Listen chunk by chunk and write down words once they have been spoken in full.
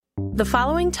The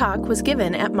following talk was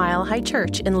given at Mile High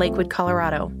Church in Lakewood,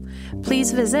 Colorado.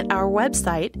 Please visit our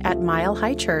website at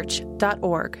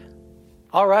milehighchurch.org.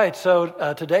 All right,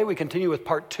 so today we continue with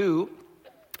part 2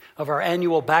 of our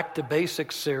annual Back to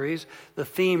Basics series, the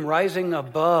theme Rising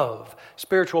Above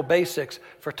Spiritual Basics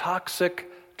for Toxic,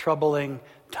 Troubling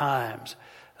Times.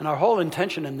 And our whole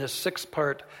intention in this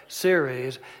 6-part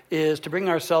series is to bring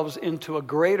ourselves into a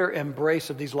greater embrace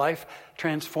of these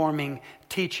life-transforming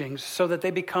teachings so that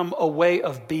they become a way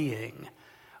of being,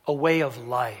 a way of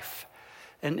life.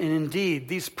 And indeed,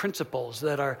 these principles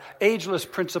that are ageless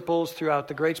principles throughout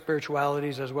the great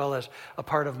spiritualities as well as a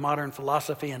part of modern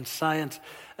philosophy and science,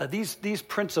 these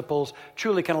principles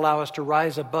truly can allow us to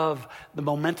rise above the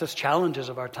momentous challenges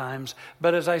of our times.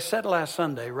 But as I said last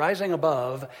Sunday, rising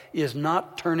above is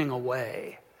not turning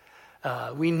away.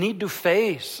 We need to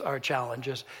face our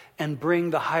challenges and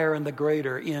bring the higher and the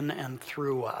greater in and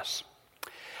through us.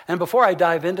 And before I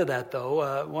dive into that,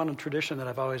 though, one tradition that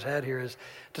I've always had here is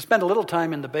to spend a little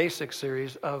time in the Basics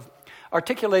series of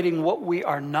articulating what we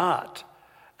are not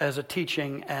as a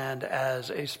teaching and as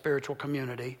a spiritual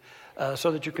community,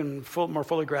 so that you can more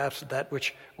fully grasp that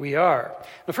which we are.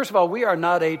 Now, first of all, we are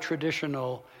not a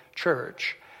traditional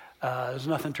church. There's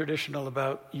nothing traditional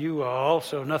about you all,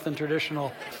 so nothing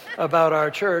traditional about our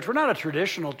church. We're not a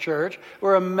traditional church.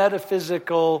 We're a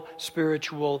metaphysical,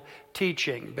 spiritual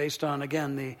teaching based on,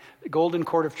 again, the golden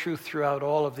cord of truth throughout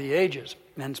all of the ages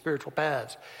and spiritual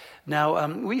paths. Now,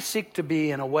 we seek to be,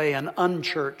 in a way, an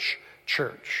unchurched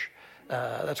church.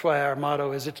 That's why our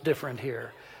motto is, it's different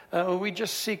here. We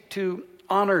just seek to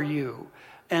honor you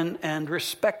and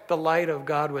respect the light of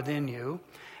God within you.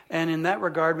 And in that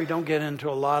regard, we don't get into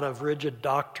a lot of rigid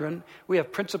doctrine. We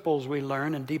have principles we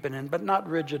learn and deepen in, but not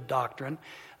rigid doctrine.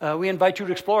 We invite you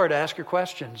to explore, to ask your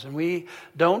questions. And we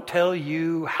don't tell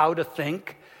you how to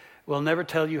think. We'll never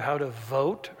tell you how to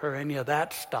vote or any of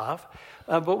that stuff.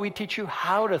 But we teach you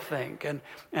how to think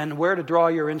and where to draw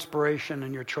your inspiration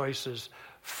and your choices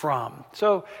from.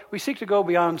 So we seek to go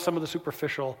beyond some of the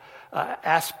superficial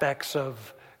aspects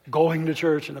of going to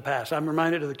church in the past. I'm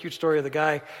reminded of the cute story of the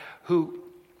guy who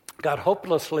got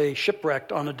hopelessly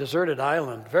shipwrecked on a deserted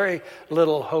island, very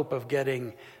little hope of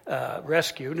getting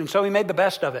rescued, and so he made the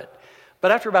best of it.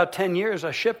 But after about 10 years,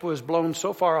 a ship was blown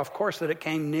so far off course that it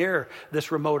came near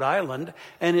this remote island,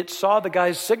 and it saw the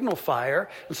guy's signal fire,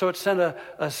 and so it sent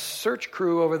a search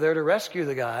crew over there to rescue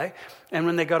the guy. And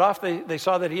when they got off, they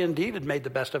saw that he indeed had made the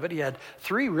best of it. He had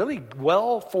 3 really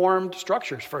well-formed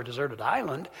structures for a deserted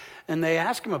island, and they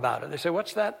asked him about it. They said,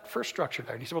 "What's that first structure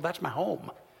there?" And he said, "Well, that's my home."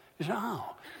 He said,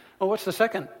 "Oh. Well, what's the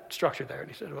second structure there?" And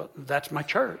he said, "Well, that's my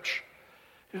church."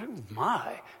 He said, "Oh,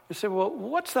 my." He said, "Well,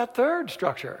 what's that third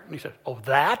structure?" And he said, "Oh,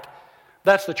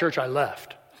 that's the church I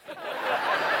left."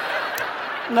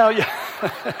 No, yeah.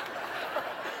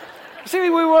 See,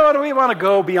 we want to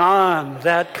go beyond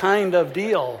that kind of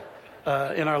deal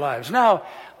in our lives. Now,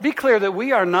 be clear that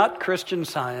we are not Christian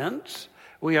Science,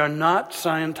 we are not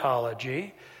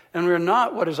Scientology, and we are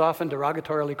not what is often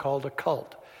derogatorily called a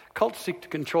cult. Cults seek to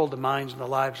control the minds and the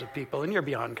lives of people, and you're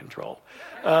beyond control.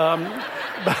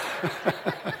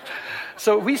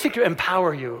 So we seek to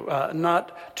empower you,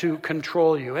 not to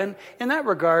control you. And in that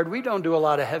regard, we don't do a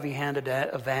lot of heavy-handed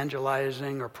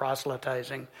evangelizing or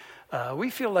proselytizing. We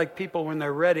feel like people, when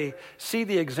they're ready, see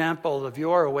the example of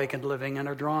your awakened living and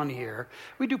are drawn here.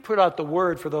 We do put out the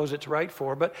word for those it's right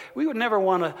for, but we would never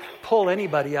want to pull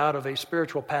anybody out of a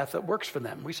spiritual path that works for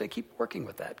them. We say, keep working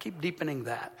with that, keep deepening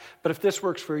that. But if this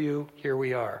works for you, here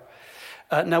we are.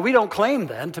 Now, we don't claim,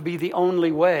 then, to be the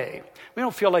only way. We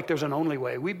don't feel like there's an only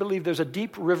way. We believe there's a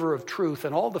deep river of truth,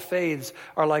 and all the faiths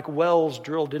are like wells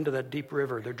drilled into that deep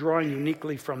river. They're drawing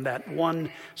uniquely from that one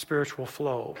spiritual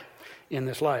flow in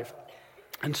this life.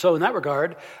 And so in that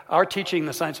regard, our teaching,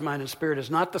 The Science of Mind and Spirit, is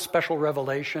not the special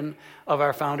revelation of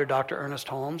our founder, Dr. Ernest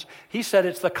Holmes. He said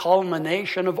it's the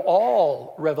culmination of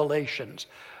all revelations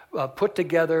put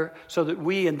together so that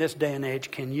we in this day and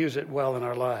age can use it well in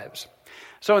our lives.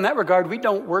 So in that regard, we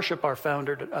don't worship our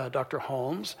founder, Dr.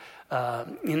 Holmes.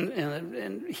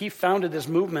 And he founded this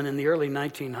movement in the early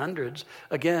 1900s,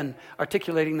 again,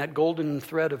 articulating that golden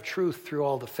thread of truth through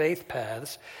all the faith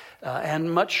paths,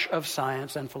 and much of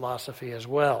science and philosophy as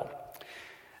well.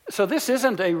 So this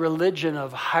isn't a religion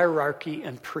of hierarchy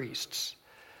and priests.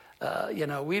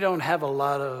 We don't have a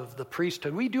lot of the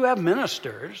priesthood. We do have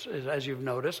ministers, as you've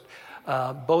noticed,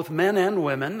 both men and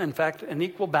women. In fact, an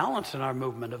equal balance in our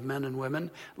movement of men and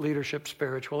women leadership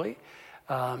spiritually.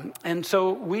 And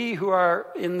so we who are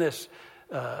in this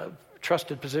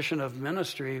trusted position of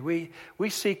ministry, we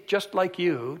seek, just like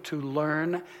you, to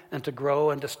learn and to grow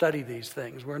and to study these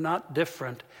things. We're not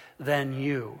different than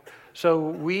you. So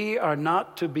we are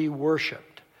not to be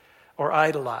worshiped or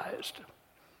idolized.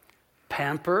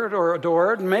 Pampered or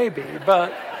adored, maybe,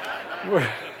 but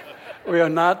we are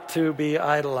not to be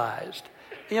idolized.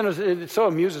 You know, it so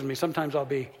amuses me. Sometimes I'll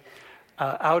be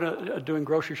out doing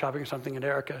grocery shopping or something, and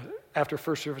Erica, after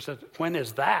first service, said, "When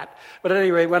is that?" But at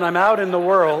any rate, when I'm out in the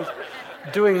world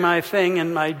doing my thing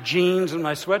in my jeans and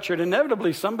my sweatshirt,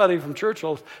 inevitably somebody from church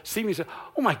will see me and say,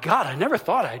 "Oh my God, I never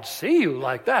thought I'd see you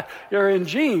like that. You're in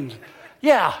jeans."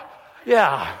 Yeah,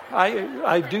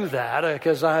 I do that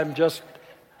because I'm just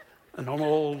a normal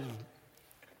old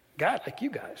guy like you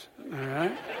guys, all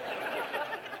right?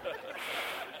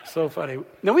 So funny.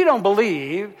 Now, we don't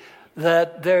believe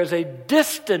that there's a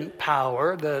distant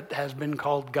power that has been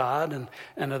called God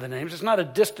and other names. It's not a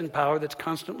distant power that's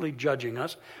constantly judging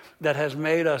us, that has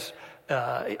made us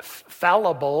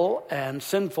fallible and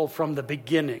sinful from the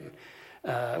beginning.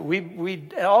 We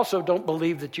also don't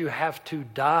believe that you have to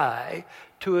die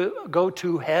to go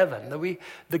to heaven.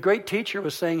 The great teacher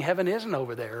was saying heaven isn't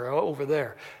over there or over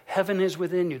there. Heaven is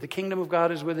within you. The kingdom of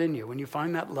God is within you. When you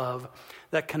find that love,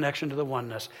 that connection to the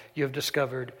oneness, you have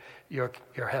discovered your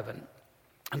heaven.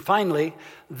 And finally,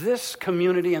 this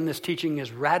community and this teaching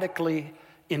is radically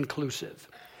inclusive.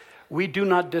 We do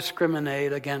not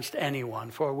discriminate against anyone,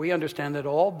 for we understand that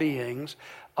all beings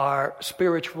are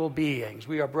spiritual beings.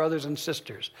 We are brothers and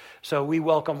sisters. So we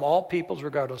welcome all peoples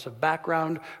regardless of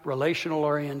background, relational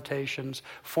orientations,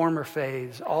 former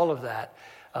faiths, all of that,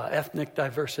 ethnic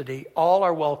diversity. All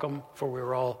are welcome, for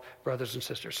we're all brothers and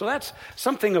sisters. So that's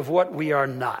something of what we are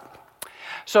not.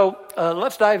 So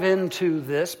let's dive into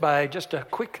this by just a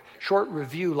quick, short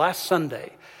review. Last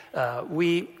Sunday,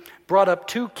 we brought up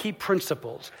two key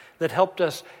principles that helped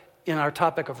us in our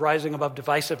topic of rising above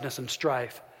divisiveness and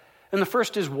strife. And the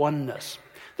first is oneness,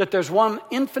 that there's one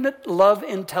infinite love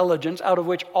intelligence out of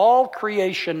which all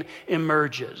creation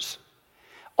emerges.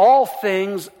 All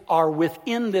things are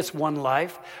within this one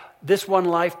life. This one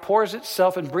life pours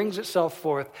itself and brings itself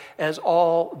forth as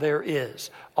all there is.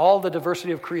 All the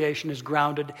diversity of creation is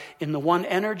grounded in the one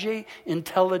energy,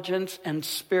 intelligence, and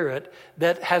spirit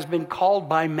that has been called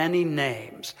by many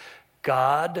names: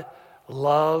 God,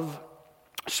 love,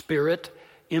 spirit,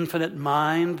 infinite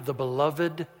mind, the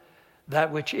beloved,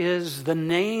 that which is. The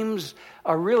names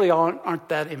aren't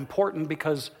that important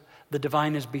because the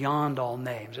divine is beyond all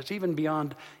names. It's even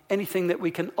beyond anything that we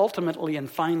can ultimately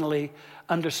and finally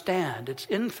understand. It's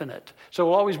infinite. So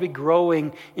we'll always be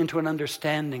growing into an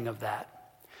understanding of that.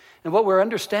 And what we're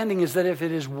understanding is that if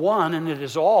it is one and it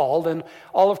is all, then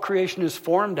all of creation is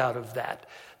formed out of that.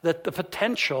 That the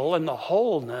potential and the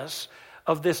wholeness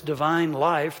of this divine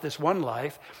life, this one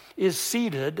life, is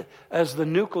seated as the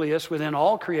nucleus within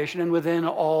all creation and within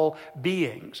all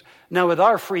beings. Now, with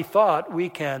our free thought, we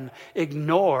can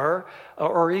ignore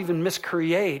or even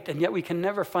miscreate, and yet we can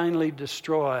never finally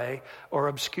destroy or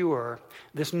obscure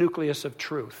this nucleus of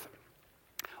truth.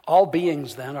 All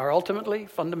beings, then, are ultimately,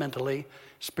 fundamentally,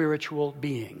 spiritual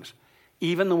beings.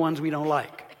 Even the ones we don't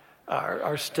like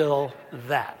are still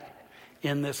that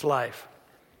in this life.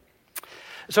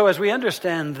 So as we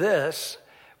understand this,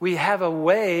 we have a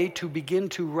way to begin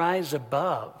to rise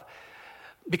above,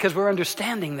 because we're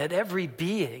understanding that every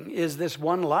being is this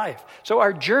one life. So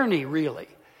our journey really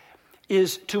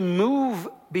is to move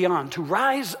beyond, to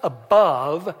rise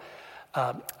above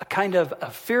a kind of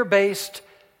a fear-based,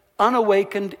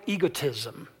 unawakened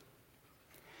egotism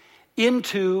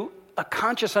into a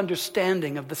conscious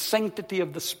understanding of the sanctity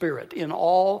of the Spirit in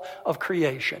all of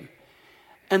creation,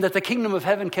 and that the kingdom of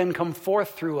heaven can come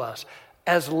forth through us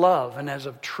as love and as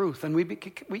of truth. And we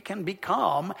can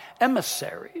become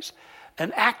emissaries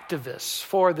and activists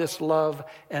for this love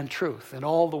and truth in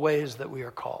all the ways that we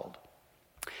are called.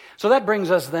 So that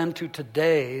brings us then to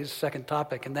today's second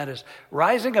topic, and that is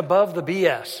rising above the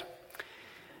BS,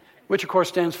 which of course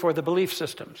stands for the belief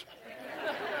systems.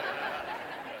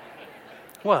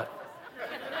 What?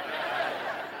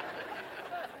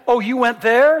 Oh, you went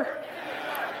there?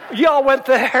 Y'all went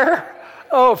there?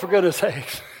 Oh, for goodness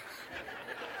sakes.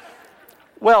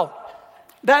 Well,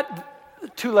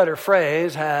 that two-letter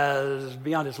phrase has,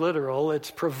 beyond its literal, its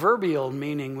proverbial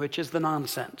meaning, which is the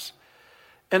nonsense.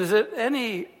 And is it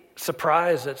any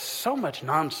surprise that so much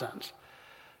nonsense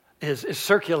is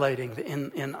circulating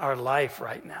in our life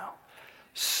right now?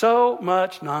 So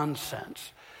much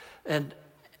nonsense. And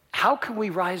how can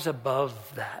we rise above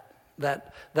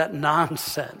that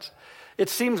nonsense? It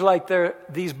seems like there are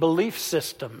these belief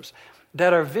systems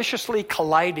that are viciously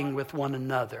colliding with one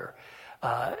another,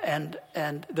 and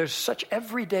there's such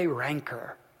everyday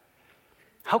rancor.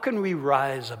 How can we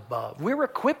rise above? We're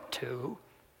equipped to.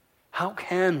 How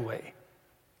can we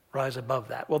rise above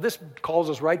that? Well, this calls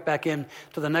us right back in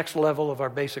to the next level of our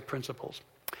basic principles.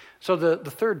 So the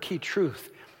third key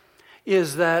truth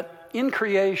is that in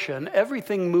creation,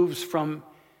 everything moves from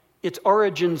its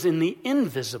origins in the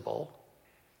invisible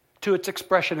to its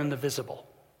expression in the visible.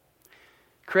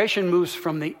 Creation moves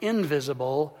from the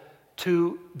invisible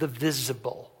to the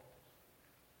visible.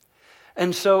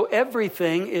 And so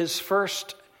everything is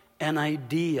first an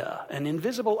idea, an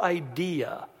invisible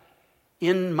idea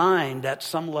in mind at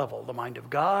some level, the mind of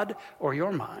God or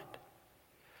your mind.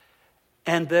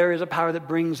 And there is a power that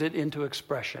brings it into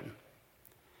expression.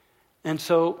 And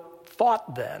so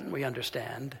thought then, we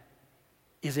understand,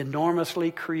 is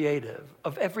enormously creative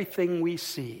of everything we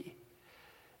see.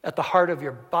 At the heart of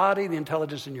your body, the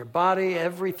intelligence in your body,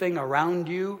 everything around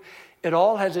you, it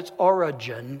all has its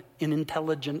origin in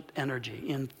intelligent energy,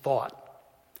 in thought.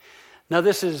 Now,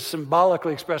 this is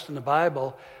symbolically expressed in the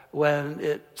Bible when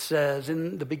it says,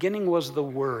 in the beginning was the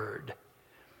Word,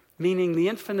 meaning the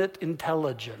infinite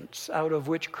intelligence out of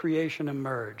which creation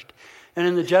emerged. And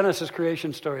in the Genesis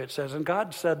creation story, it says, and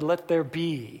God said, let there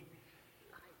be.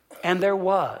 And there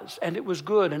was, and it was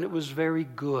good, and it was very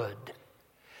good.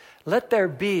 Let there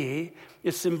be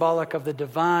is symbolic of the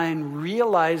divine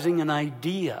realizing an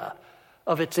idea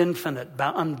of its infinite,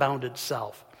 unbounded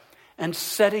self and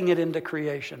setting it into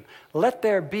creation. Let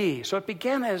there be. So it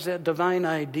began as a divine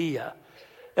idea,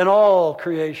 and all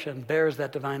creation bears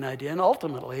that divine idea, and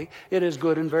ultimately it is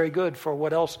good and very good, for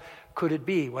what else could it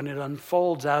be when it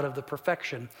unfolds out of the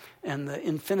perfection and the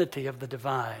infinity of the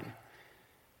divine?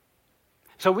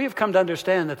 So we have come to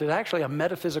understand that there's actually a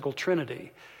metaphysical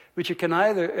trinity, which you can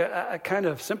either kind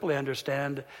of simply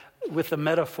understand with the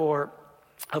metaphor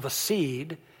of a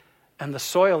seed and the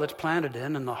soil it's planted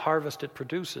in and the harvest it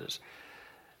produces.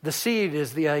 The seed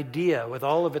is the idea with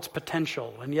all of its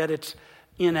potential, and yet it's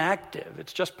inactive.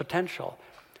 It's just potential.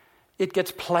 It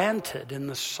gets planted in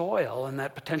the soil, and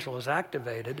that potential is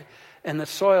activated, and the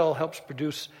soil helps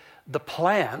produce the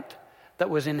plant that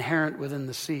was inherent within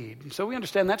the seed. And so we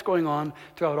understand that's going on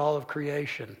throughout all of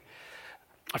creation.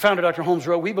 Our founder, Dr. Holmes,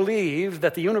 wrote, we believe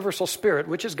that the universal spirit,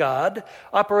 which is God,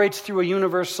 operates through a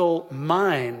universal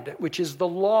mind, which is the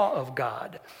law of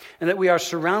God, and that we are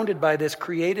surrounded by this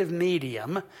creative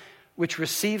medium which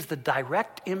receives the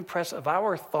direct impress of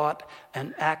our thought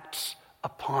and acts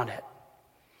upon it.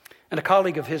 And a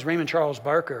colleague of his, Raymond Charles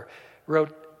Barker,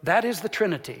 wrote, that is the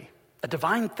Trinity, a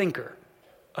divine thinker,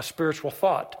 a spiritual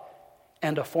thought,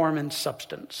 and a form and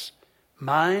substance,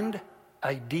 mind,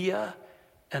 idea,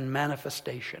 and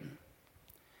manifestation.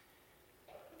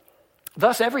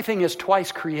 Thus, everything is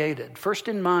twice created, first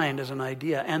in mind as an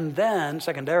idea, and then,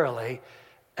 secondarily,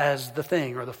 as the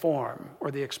thing or the form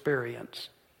or the experience.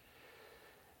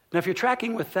 Now, if you're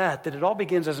tracking with that it all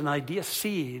begins as an idea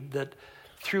seed that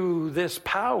through this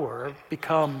power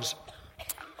becomes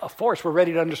a force. We're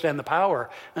ready to understand the power,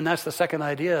 and that's the second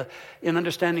idea in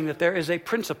understanding that there is a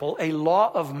principle, a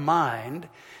law of mind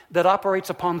that operates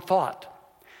upon thought.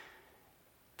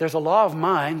 There's a law of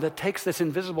mind that takes this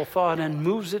invisible thought and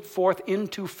moves it forth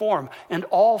into form. And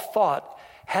all thought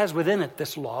has within it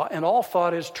this law, and all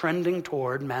thought is trending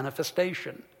toward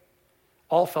manifestation.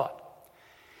 All thought.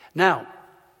 Now,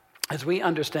 as we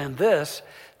understand this,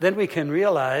 then we can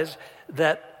realize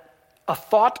that a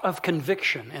thought of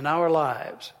conviction in our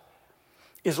lives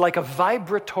is like a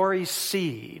vibratory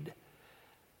seed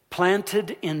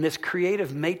planted in this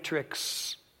creative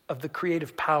matrix of the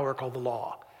creative power called the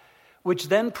law, which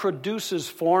then produces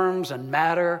forms and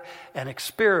matter and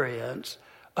experience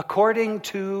according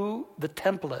to the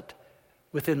template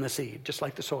within the seed, just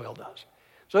like the soil does.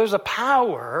 So there's a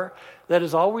power that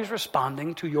is always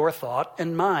responding to your thought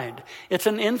and mind. It's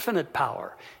an infinite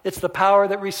power. It's the power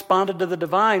that responded to the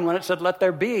divine when it said, let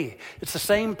there be. It's the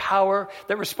same power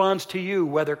that responds to you,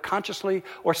 whether consciously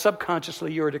or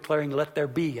subconsciously you are declaring, let there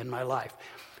be in my life.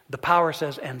 The power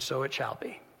says, and so it shall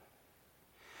be.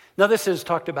 Now, this is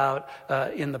talked about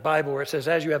in the Bible where it says,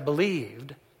 as you have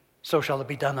believed, so shall it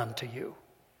be done unto you.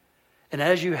 And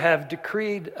as you have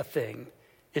decreed a thing,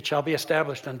 it shall be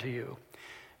established unto you.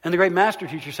 And the great master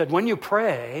teacher said, when you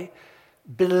pray,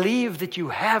 believe that you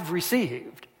have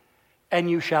received, and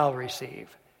you shall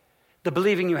receive. The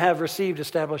believing you have received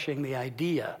establishing the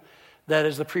idea that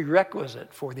is the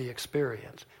prerequisite for the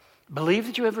experience. Believe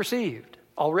that you have received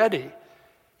already,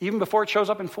 even before it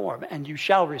shows up in form, and you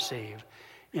shall receive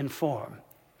in form.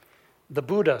 The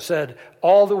Buddha said,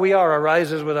 all that we are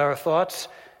arises with our thoughts,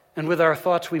 and with our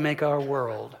thoughts we make our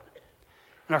world.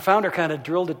 And our founder kind of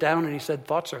drilled it down and he said,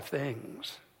 thoughts are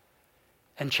things.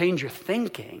 and change your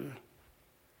thinking,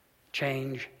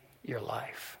 change your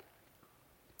life.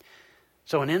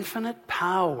 So an infinite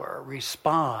power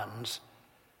responds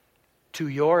to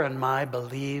your and my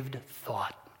believed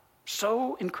thought.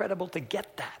 So incredible to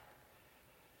get that,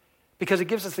 because it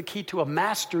gives us the key to a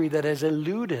mastery that has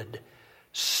eluded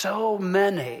so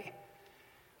many.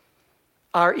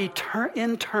 Our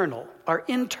internal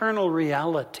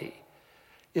reality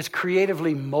is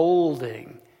creatively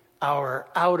molding our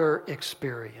outer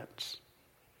experience.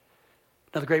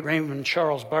 Now, the great Raymond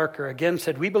Charles Barker again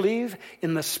said, "We believe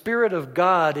in the Spirit of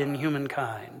God in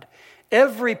humankind.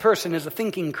 Every person is a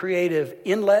thinking, creative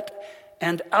inlet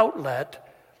and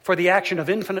outlet for the action of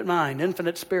infinite mind,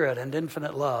 infinite spirit, and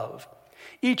infinite love.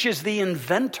 Each is the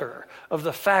inventor of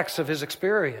the facts of his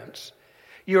experience.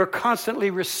 You are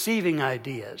constantly receiving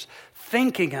ideas,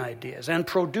 thinking ideas, and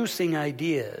producing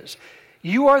ideas.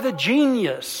 You are the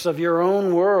genius of your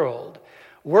own world.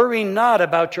 Worry not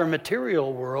about your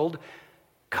material world.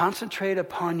 Concentrate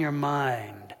upon your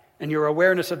mind and your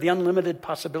awareness of the unlimited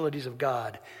possibilities of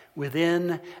God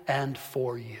within and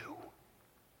for you.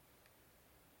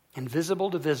 Invisible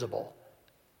to visible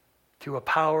through a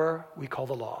power we call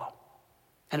the law.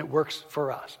 And it works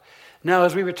for us." Now,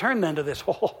 as we return then to this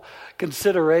whole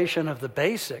consideration of the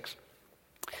basics,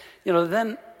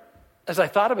 then as I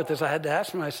thought about this, I had to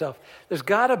ask myself, there's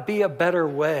got to be a better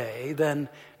way than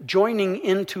joining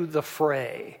into the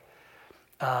fray,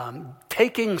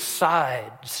 taking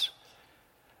sides,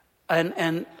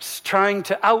 and trying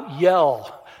to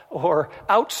out-yell or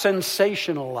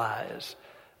out-sensationalize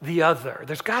the other.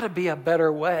 There's got to be a better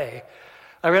way.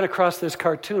 I ran across this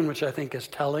cartoon, which I think is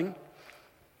telling.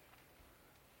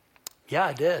 Yeah,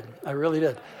 I did. I really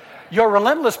did. "Your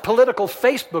relentless political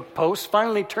Facebook posts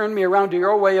finally turned me around to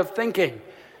your way of thinking,"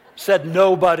 said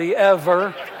nobody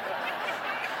ever.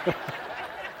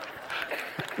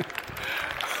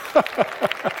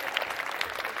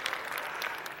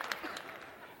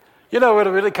 What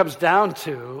it really comes down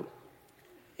to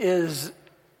is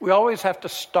we always have to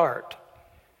start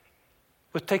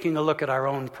with taking a look at our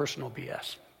own personal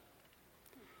BS.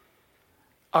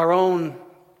 Our own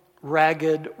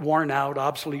ragged, worn-out,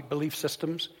 obsolete belief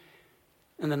systems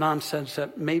and the nonsense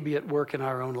that may be at work in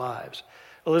our own lives.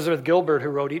 Elizabeth Gilbert, who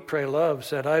wrote Eat, Pray, Love,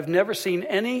 said, "I've never seen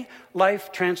any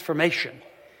life transformation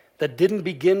that didn't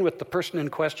begin with the person in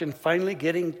question finally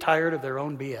getting tired of their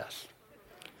own BS."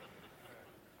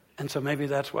 And so maybe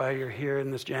that's why you're here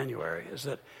in this January, is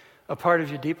that a part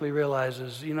of you deeply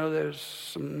realizes, there's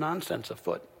some nonsense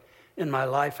afoot in my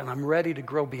life, and I'm ready to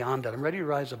grow beyond it. I'm ready to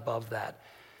rise above that.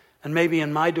 And maybe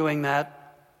in my doing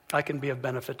that, I can be of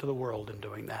benefit to the world in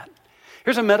doing that.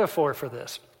 Here's a metaphor for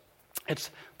this.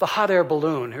 It's the hot air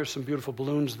balloon. Here's some beautiful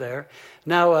balloons there.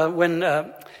 Now, when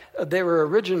they were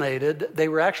originated, they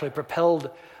were actually propelled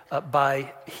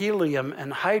by helium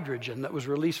and hydrogen that was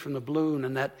released from the balloon,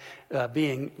 and that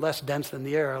being less dense than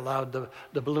the air allowed the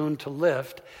balloon to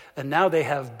lift. And now they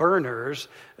have burners,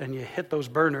 and you hit those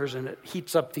burners and it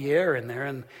heats up the air in there,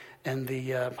 and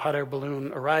the hot air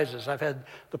balloon arises. I've had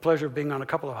the pleasure of being on a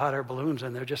couple of hot air balloons,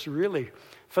 and they're just really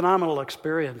phenomenal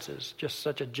experiences, just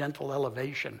such a gentle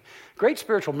elevation. Great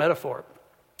spiritual metaphor.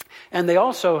 And they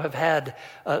also have had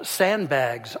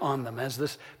sandbags on them, as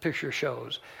this picture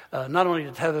shows. Not only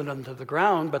to tether them to the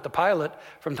ground, but the pilot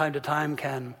from time to time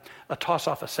can toss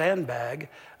off a sandbag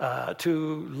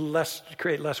to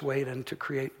create less weight and to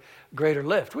create greater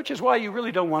lift, which is why you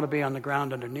really don't want to be on the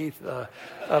ground underneath a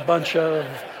bunch of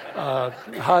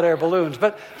hot air balloons.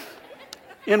 But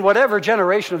in whatever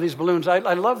generation of these balloons,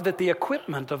 I love that the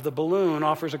equipment of the balloon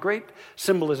offers a great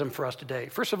symbolism for us today.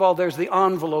 First of all, there's the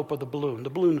envelope of the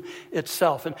balloon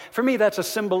itself. And for me, that's a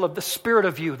symbol of the spirit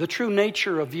of you, the true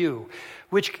nature of you,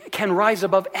 which can rise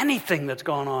above anything that's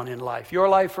gone on in life, your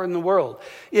life or in the world.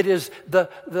 It is the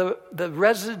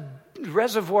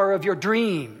reservoir of your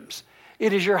dreams.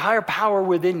 It is your higher power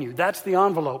within you. That's the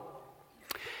envelope.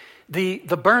 The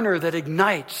burner that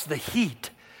ignites the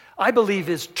heat, I believe,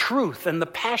 is truth, and the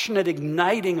passionate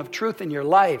igniting of truth in your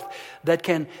life that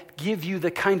can give you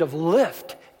the kind of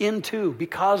lift into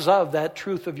because of that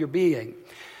truth of your being.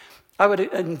 I would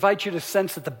invite you to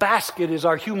sense that the basket is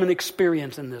our human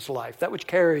experience in this life, that which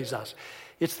carries us.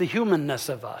 It's the humanness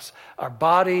of us, our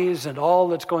bodies and all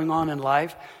that's going on in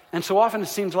life. And so often it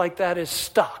seems like that is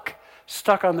stuck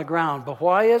on the ground. But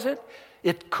why is it?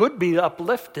 It could be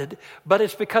uplifted, but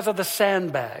it's because of the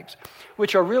sandbags,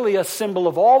 which are really a symbol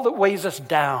of all that weighs us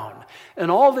down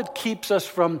and all that keeps us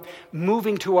from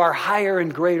moving to our higher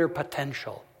and greater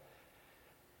potential.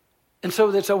 And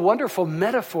so it's a wonderful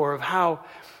metaphor of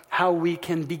how we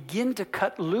can begin to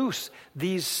cut loose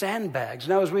these sandbags.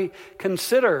 Now, as we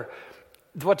consider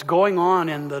what's going on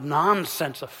in the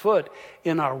nonsense afoot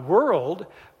in our world,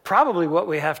 probably what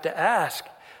we have to ask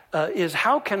is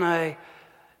how can I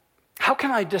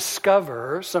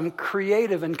discover some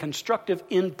creative and constructive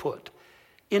input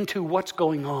into what's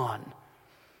going on?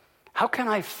 How can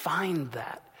I find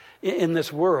that in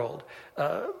this world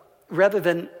rather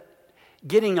than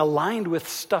getting aligned with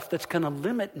stuff that's going to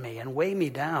limit me and weigh me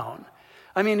down?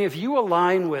 I mean, if you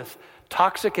align with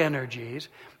toxic energies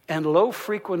and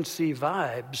low-frequency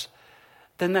vibes,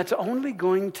 then that's only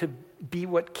going to be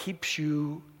what keeps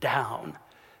you down.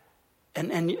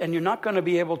 And you're not going to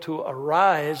be able to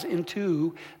arise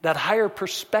into that higher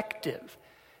perspective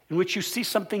in which you see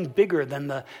something bigger than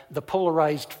the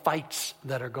polarized fights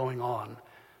that are going on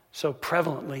so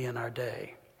prevalently in our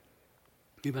day.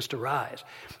 You must arise.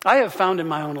 I have found in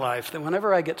my own life that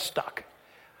whenever I get stuck,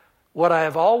 what I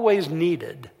have always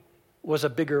needed was a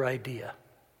bigger idea,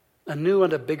 a new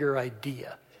and a bigger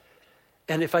idea.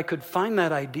 And if I could find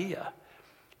that idea,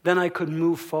 then I could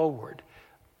move forward.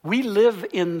 We live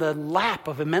in the lap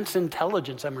of immense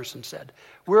intelligence, Emerson said.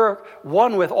 We're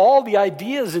one with all the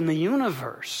ideas in the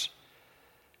universe.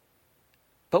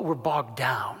 But we're bogged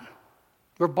down.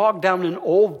 We're bogged down in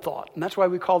old thought. And that's why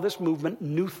we call this movement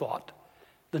New Thought,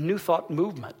 the New Thought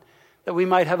movement, that we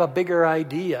might have a bigger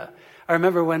idea. I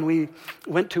remember when we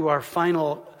went to our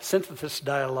final synthesis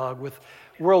dialogue with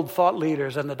world thought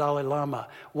leaders and the Dalai Lama.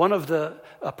 One of the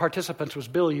participants was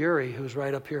Bill Urey, who's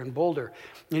right up here in Boulder.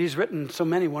 And he's written so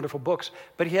many wonderful books,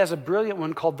 but he has a brilliant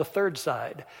one called The Third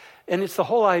Side. And it's the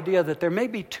whole idea that there may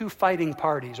be two fighting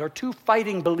parties or two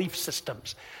fighting belief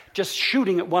systems just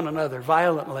shooting at one another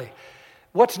violently.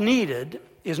 What's needed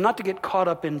is not to get caught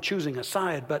up in choosing a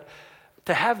side, but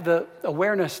to have the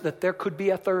awareness that there could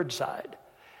be a third side.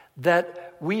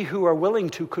 That we who are willing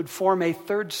to could form a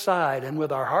third side, and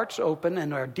with our hearts open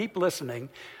and our deep listening,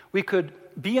 we could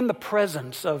be in the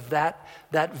presence of that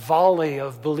volley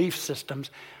of belief systems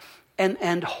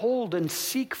and hold and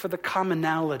seek for the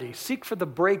commonality, seek for the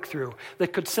breakthrough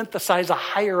that could synthesize a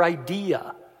higher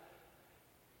idea,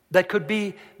 that could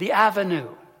be the avenue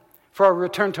for a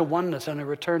return to oneness and a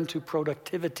return to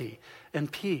productivity and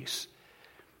peace.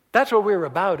 That's what we're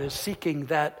about, is seeking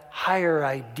that higher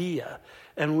idea.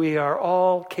 And we are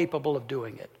all capable of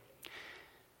doing it.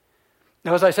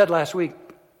 Now, as I said last week,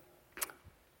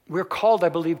 we're called, I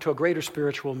believe, to a greater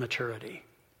spiritual maturity.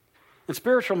 And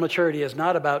spiritual maturity is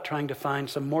not about trying to find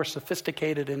some more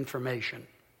sophisticated information.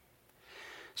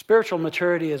 Spiritual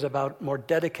maturity is about more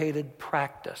dedicated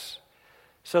practice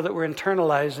so that we're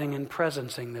internalizing and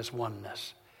presencing this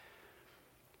oneness.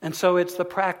 And so it's the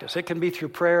practice. It can be through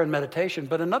prayer and meditation,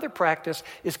 but another practice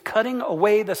is cutting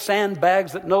away the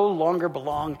sandbags that no longer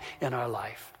belong in our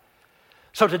life.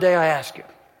 So today I ask you,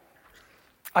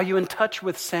 are you in touch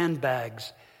with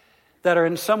sandbags that are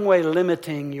in some way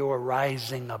limiting your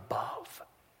rising above?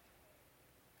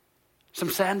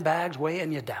 Some sandbags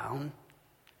weighing you down.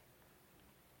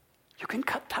 You can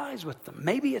cut ties with them.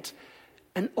 Maybe it's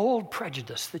an old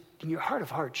prejudice that in your heart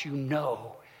of hearts you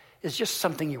know is just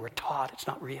something you were taught. It's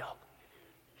not real.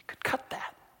 You could cut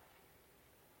that.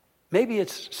 Maybe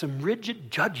it's some rigid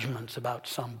judgments about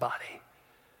somebody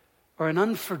or an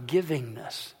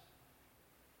unforgivingness.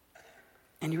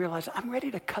 And you realize, I'm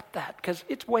ready to cut that because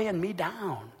it's weighing me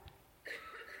down.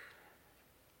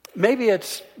 Maybe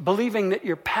it's believing that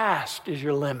your past is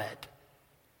your limit.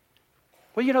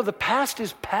 Well, you know, the past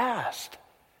is past.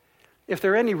 If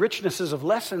there are any richnesses of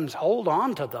lessons, hold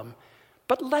on to them.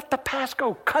 But let the past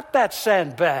go. Cut that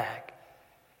sandbag.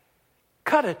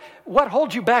 Cut it. What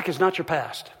holds you back is not your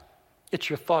past. It's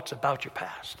your thoughts about your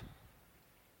past.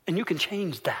 And you can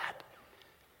change that.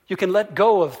 You can let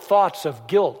go of thoughts of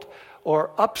guilt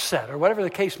or upset or whatever the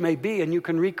case may be, and you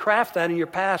can recraft that in your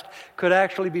past. Could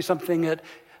actually be something that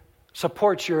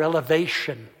supports your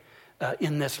elevation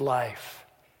in this life.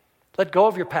 Let go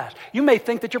of your past. You may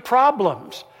think that your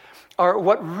problems are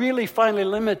what really finally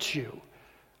limits you.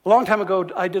 A long time ago,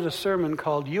 I did a sermon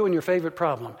called You and Your Favorite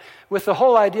Problem, with the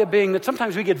whole idea being that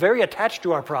sometimes we get very attached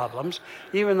to our problems,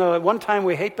 even though at one time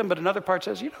we hate them, but another part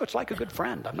says, you know, it's like a good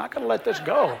friend. I'm not going to let this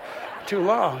go too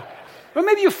long. But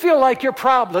maybe you feel like you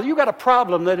got a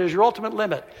problem that is your ultimate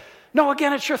limit. No,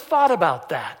 again, it's your thought about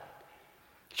that.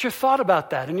 It's your thought about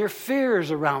that and your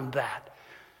fears around that.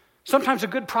 Sometimes a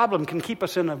good problem can keep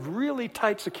us in a really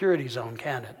tight security zone,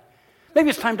 can't it? Maybe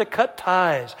it's time to cut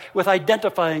ties with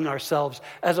identifying ourselves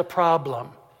as a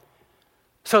problem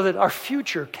so that our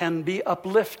future can be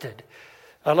uplifted.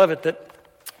 I love it that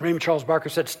Raymond Charles Barker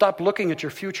said, stop looking at your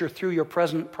future through your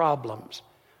present problems.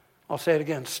 I'll say it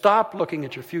again. Stop looking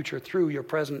at your future through your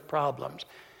present problems.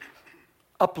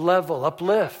 up-level,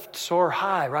 uplift, soar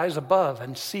high, rise above,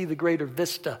 and see the greater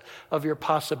vista of your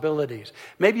possibilities.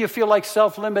 Maybe you feel like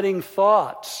self-limiting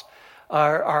thoughts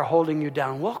are holding you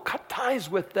down. Well, cut ties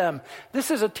with them.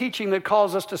 This is a teaching that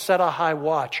calls us to set a high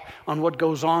watch on what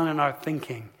goes on in our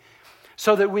thinking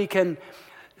so that we can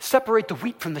separate the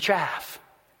wheat from the chaff.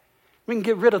 We can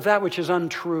get rid of that which is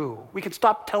untrue. We can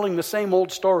stop telling the same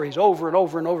old stories over and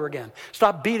over and over again.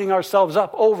 Stop beating ourselves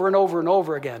up over and over and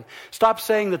over again. Stop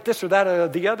saying that this or that or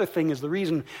the other thing is the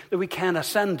reason that we can't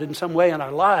ascend in some way in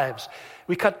our lives.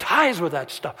 We cut ties with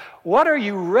that stuff. What are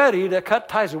you ready to cut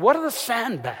ties with? What are the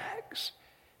sandbags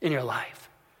in your life?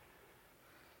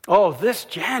 Oh, this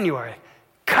January,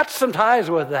 cut some ties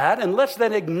with that, and let's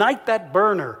then ignite that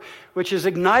burner, which is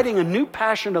igniting a new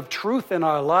passion of truth in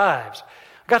our lives.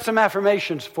 Got some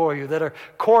affirmations for you that are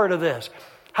core to this.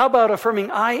 How about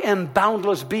affirming, I am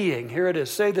boundless being? Here it is.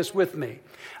 Say this with me.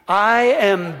 I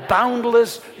am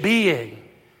boundless being.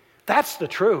 That's the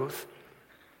truth.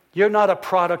 You're not a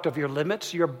product of your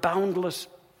limits. You're boundless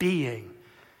being.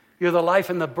 You're the life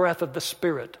and the breath of the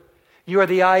Spirit. You are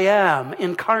the I am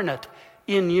incarnate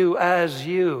in you as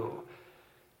you.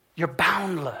 You're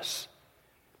boundless.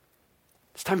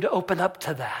 It's time to open up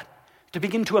to that. To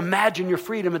begin to imagine your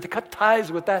freedom and to cut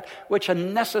ties with that which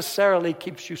unnecessarily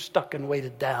keeps you stuck and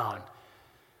weighted down.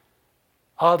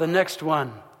 Oh, the next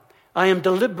one. I am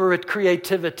deliberate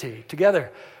creativity.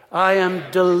 Together. I am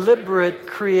deliberate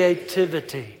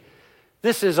creativity.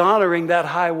 This is honoring that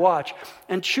high watch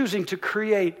and choosing to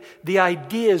create the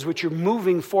ideas which you're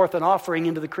moving forth and offering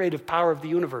into the creative power of the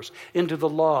universe, into the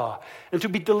law. And to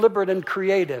be deliberate and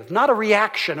creative. Not a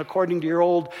reaction according to your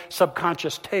old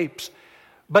subconscious tapes,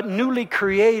 but newly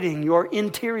creating your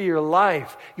interior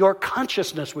life, your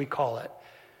consciousness, we call it,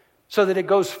 so that it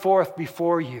goes forth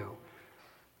before you.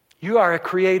 You are a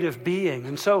creative being.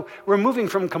 And so we're moving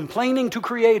from complaining to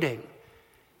creating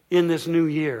in this new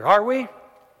year. Are we? Yes.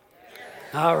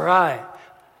 All right.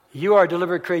 You are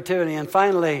deliberate creativity. And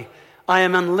finally, I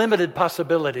am unlimited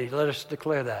possibility. Let us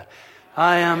declare that.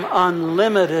 I am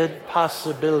unlimited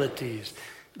possibilities.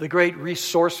 The great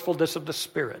resourcefulness of the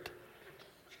Spirit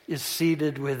is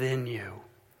seated within you.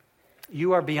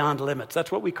 You are beyond limits.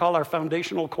 That's what we call our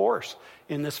foundational course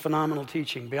in this phenomenal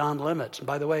teaching, Beyond Limits. And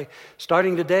by the way,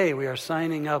 starting today, we are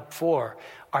signing up for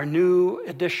our new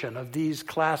edition of these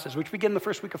classes, which begin the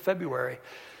first week of February.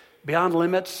 Beyond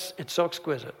Limits, it's so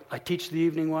exquisite. I teach the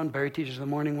evening one, Barry teaches the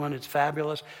morning one. It's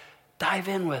fabulous. Dive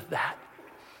in with that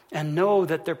and know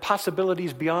that there are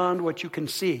possibilities beyond what you can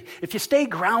see. If you stay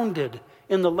grounded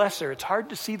in the lesser, it's hard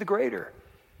to see the greater.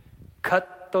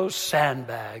 Cut those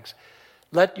sandbags.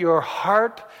 Let your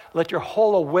heart, let your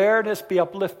whole awareness be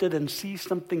uplifted and see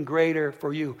something greater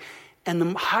for you. And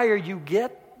the higher you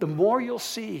get, the more you'll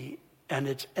see, and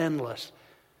it's endless,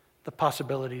 the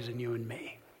possibilities in you and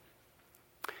me.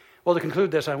 Well, to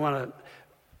conclude this, I want to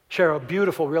share a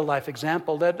beautiful real-life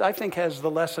example that I think has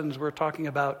the lessons we're talking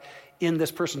about in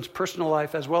this person's personal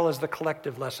life as well as the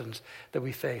collective lessons that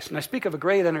we face. And I speak of a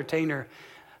great entertainer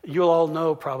you'll all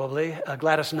know probably,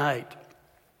 Gladys Knight.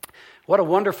 What a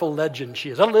wonderful legend she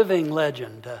is, a living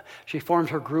legend. She formed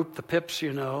her group, the Pips,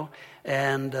 you know,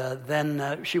 and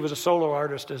then she was a solo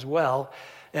artist as well.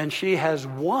 And she has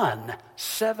won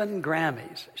 7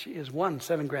 Grammys. She has won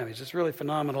 7 Grammys. It's really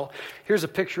phenomenal. Here's a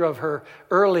picture of her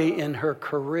early in her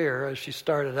career as she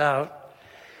started out.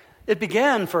 It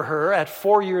began for her at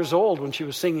 4 years old when she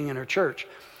was singing in her church.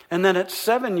 And then at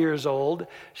 7 years old,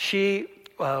 she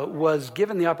was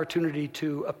given the opportunity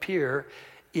to appear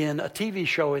in a TV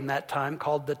show in that time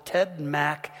called the Ted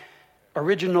Mack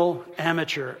Original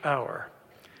Amateur Hour.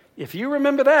 If you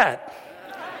remember that,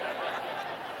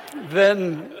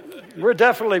 then we're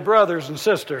definitely brothers and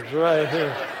sisters right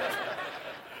here.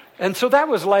 And so that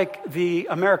was like the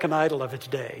American Idol of its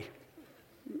day.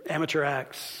 Amateur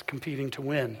acts competing to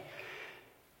win.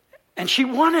 And she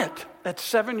won it at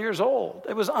 7 years old.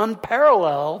 It was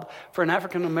unparalleled for an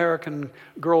African American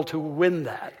girl to win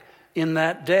that in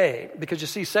that day. Because you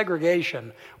see,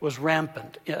 segregation was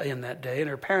rampant in that day, and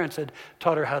her parents had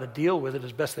taught her how to deal with it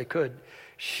as best they could.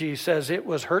 She says it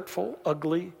was hurtful,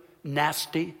 ugly,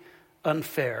 nasty,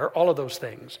 unfair, all of those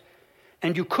things.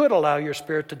 And you could allow your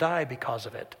spirit to die because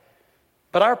of it.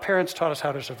 But our parents taught us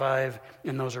how to survive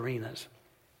in those arenas.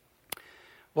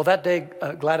 Well, that day,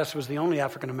 Gladys was the only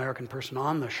African-American person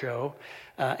on the show.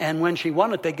 And when she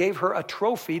won it, they gave her a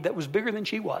trophy that was bigger than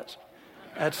she was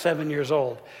at 7 years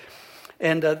old.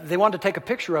 And they wanted to take a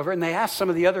picture of her, and they asked some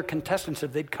of the other contestants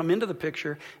if they'd come into the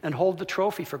picture and hold the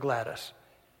trophy for Gladys.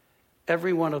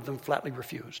 Every one of them flatly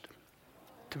refused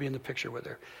to be in the picture with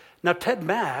her. Now, Ted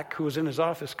Mack, who was in his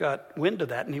office, got wind of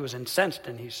that, and he was incensed,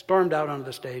 and he stormed out onto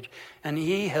the stage, and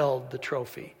he held the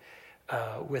trophy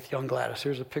with young Gladys.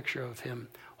 Here's a picture of him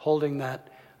holding that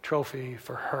trophy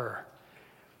for her.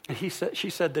 And she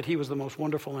said that he was the most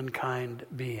wonderful and kind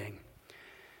being.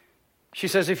 She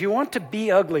says, if you want to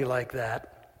be ugly like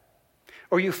that,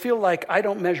 or you feel like I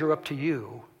don't measure up to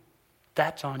you,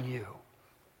 that's on you.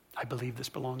 I believe this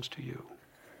belongs to you.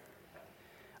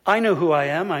 I know who I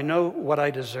am. I know what I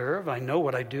deserve. I know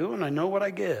what I do, and I know what I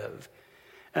give.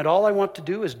 And all I want to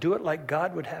do is do it like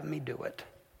God would have me do it.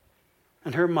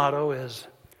 And her motto is,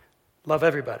 love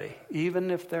everybody, even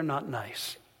if they're not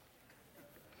nice.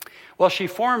 Well, she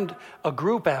formed a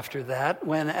group after that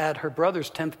when at her brother's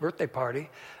 10th birthday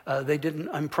party, they did an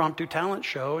impromptu talent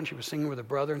show, and she was singing with her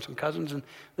brother and some cousins, and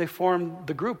they formed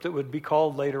the group that would be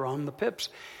called later on the Pips.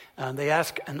 They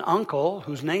asked an uncle,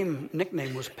 whose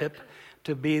nickname was Pip,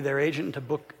 to be their agent and to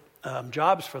book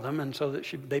jobs for them, and so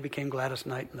that they became Gladys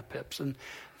Knight and the Pips. And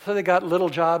so they got little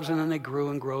jobs, and then they grew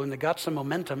and grew, and they got some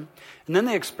momentum. And then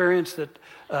they experienced that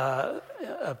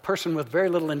a person with very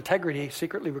little integrity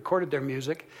secretly recorded their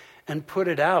music and put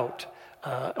it out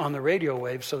on the radio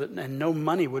waves and no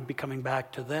money would be coming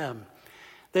back to them.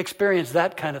 They experienced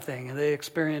that kind of thing, and they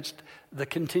experienced the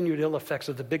continued ill effects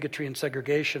of the bigotry and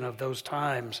segregation of those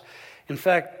times. In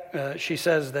fact, she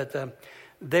says that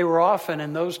they were often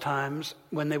in those times,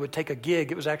 when they would take a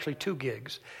gig, it was actually 2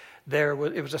 gigs.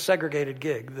 It was a segregated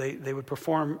gig. They would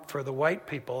perform for the white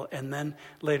people, and then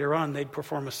later on they'd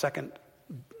perform a second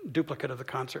duplicate of the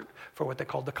concert for what they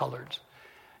called the coloreds.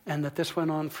 And that this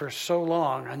went on for so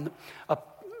long. And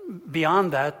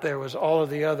beyond that, there was all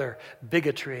of the other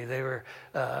bigotry.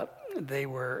 They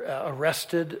were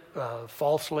arrested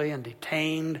falsely and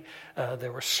detained.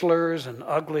 There were slurs and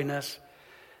ugliness.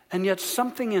 And yet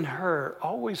something in her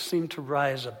always seemed to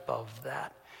rise above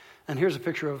that. And here's a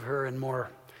picture of her in more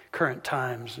current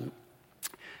times. And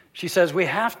she says, we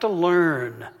have to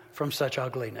learn from such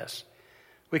ugliness.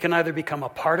 We can either become a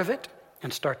part of it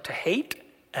and start to hate,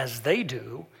 as they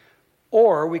do,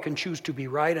 or we can choose to be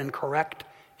right and correct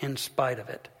in spite of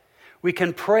it. We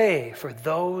can pray for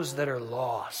those that are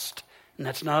lost. And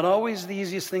that's not always the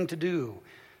easiest thing to do.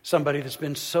 Somebody that's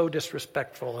been so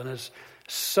disrespectful and has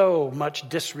so much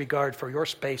disregard for your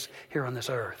space here on this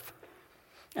earth.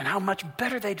 And how much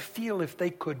better they'd feel if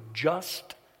they could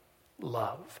just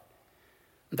love.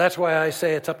 That's why I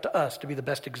say it's up to us to be the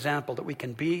best example that we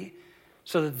can be,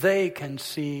 so that they can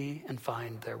see and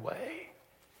find their way.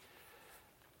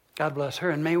 God bless her,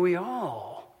 and may we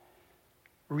all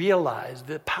realize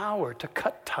the power to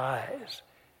cut ties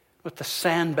with the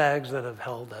sandbags that have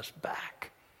held us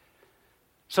back,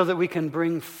 so that we can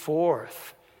bring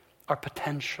forth our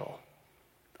potential,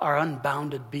 our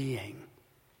unbounded being,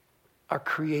 our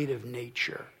creative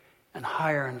nature, and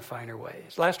higher and finer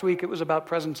ways. Last week it was about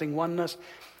presencing oneness.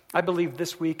 I believe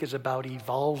this week is about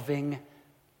evolving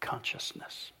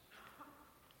consciousness.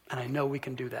 And I know we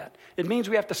can do that. It means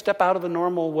we have to step out of the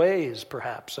normal ways,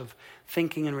 perhaps, of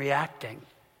thinking and reacting.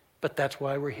 But that's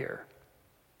why we're here,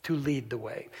 to lead the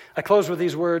way. I close with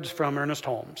these words from Ernest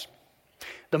Holmes.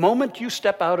 The moment you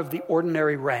step out of the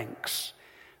ordinary ranks,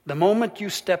 the moment you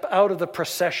step out of the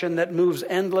procession that moves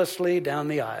endlessly down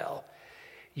the aisle,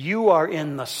 you are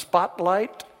in the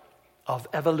spotlight of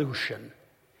evolution.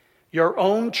 Your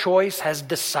own choice has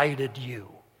decided you,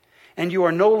 and you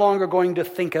are no longer going to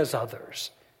think as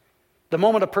others. The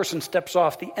moment a person steps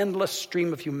off the endless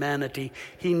stream of humanity,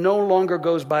 he no longer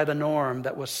goes by the norm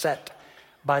that was set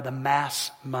by the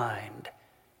mass mind.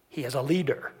 He is a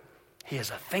leader. He is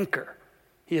a thinker.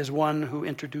 He is one who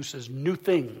introduces new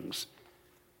things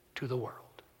to the world.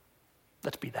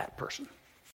 Let's be that person.